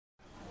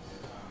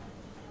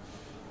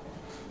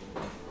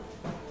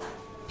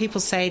People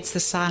say it's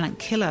the silent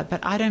killer, but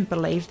I don't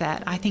believe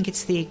that. I think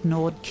it's the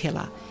ignored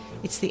killer.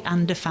 It's the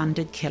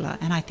underfunded killer,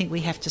 and I think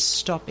we have to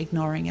stop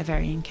ignoring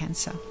ovarian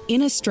cancer.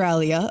 In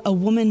Australia, a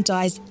woman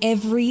dies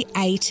every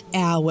 8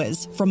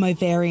 hours from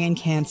ovarian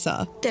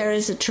cancer. There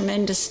is a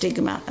tremendous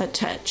stigma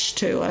attached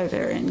to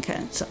ovarian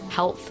cancer.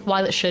 Health,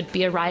 while it should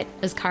be a right,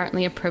 is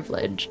currently a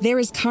privilege. There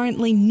is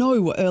currently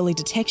no early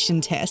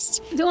detection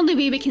test. The only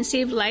way we can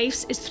save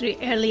lives is through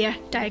earlier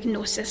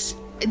diagnosis.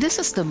 This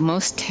is the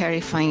most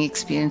terrifying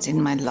experience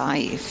in my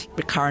life.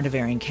 Recurrent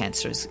ovarian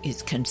cancer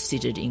is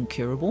considered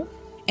incurable.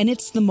 And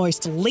it's the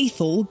most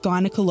lethal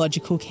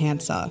gynecological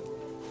cancer.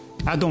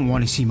 I don't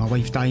want to see my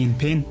wife die in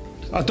pain.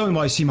 I don't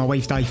want to see my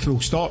wife die full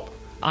stop.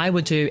 I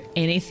would do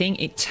anything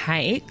it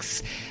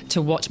takes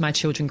to watch my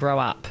children grow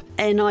up.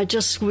 And I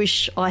just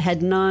wish I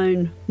had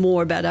known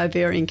more about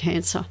ovarian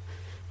cancer.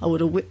 I would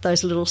have whipped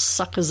those little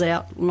suckers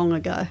out long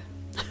ago.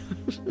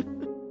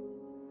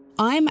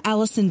 I'm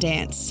Alison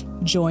Dance.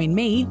 Join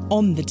me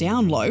on the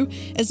down low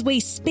as we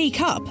speak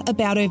up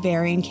about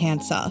ovarian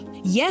cancer.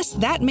 Yes,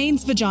 that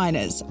means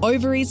vaginas,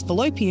 ovaries,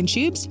 fallopian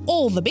tubes,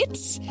 all the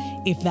bits.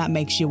 If that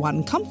makes you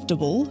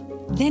uncomfortable,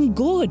 then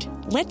good,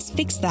 let's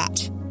fix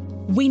that.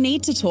 We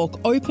need to talk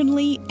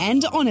openly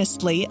and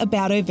honestly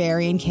about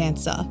ovarian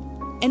cancer.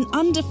 An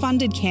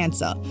underfunded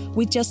cancer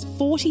with just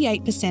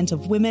 48%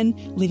 of women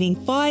living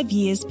 5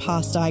 years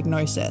past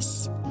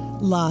diagnosis.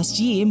 Last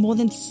year, more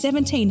than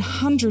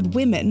 1,700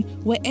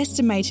 women were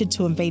estimated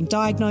to have been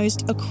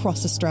diagnosed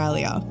across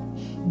Australia.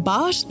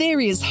 But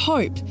there is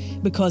hope,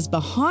 because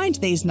behind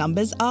these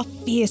numbers are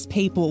fierce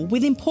people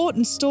with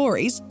important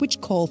stories which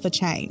call for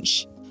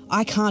change.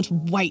 I can't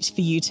wait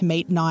for you to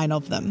meet 9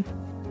 of them.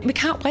 We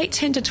can't wait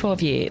 10 to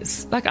 12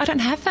 years. I don't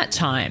have that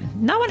time.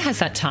 No one has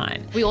that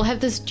time. We all have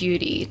this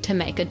duty to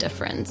make a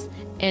difference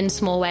in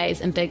small ways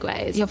and big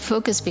ways. Your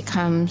focus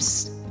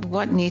becomes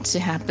what needs to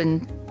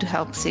happen to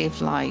help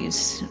save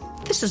lives.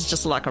 This is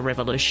just like a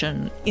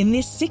revolution. In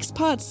this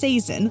 6-part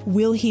season,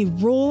 we'll hear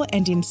raw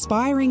and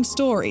inspiring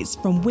stories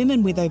from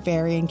women with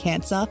ovarian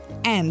cancer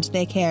and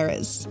their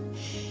carers.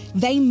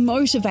 They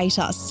motivate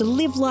us to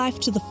live life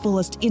to the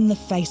fullest in the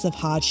face of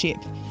hardship,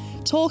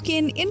 talk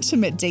in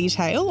intimate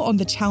detail on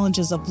the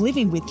challenges of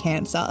living with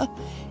cancer,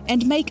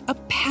 and make a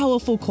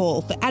powerful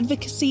call for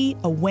advocacy,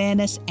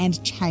 awareness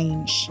and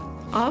change.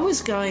 I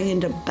was going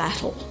into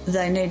battle.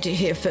 They need to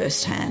hear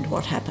firsthand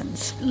what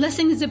happens.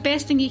 Listening is the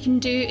best thing you can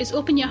do, is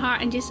open your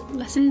heart and just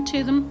listen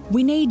to them.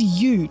 We need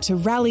you to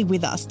rally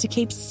with us to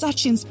keep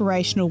such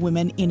inspirational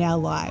women in our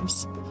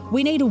lives.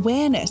 We need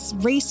awareness,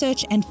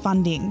 research and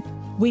funding.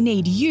 We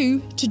need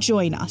you to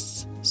join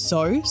us.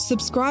 So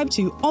subscribe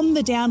to On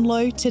the Down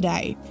Low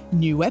today.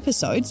 New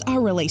episodes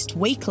are released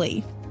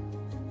weekly.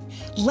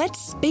 Let's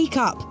speak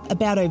up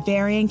about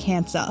ovarian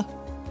cancer.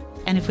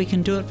 And if we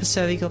can do it for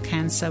cervical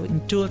cancer, we can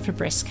do it for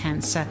breast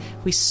cancer,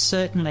 we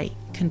certainly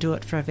can do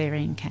it for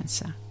ovarian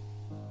cancer.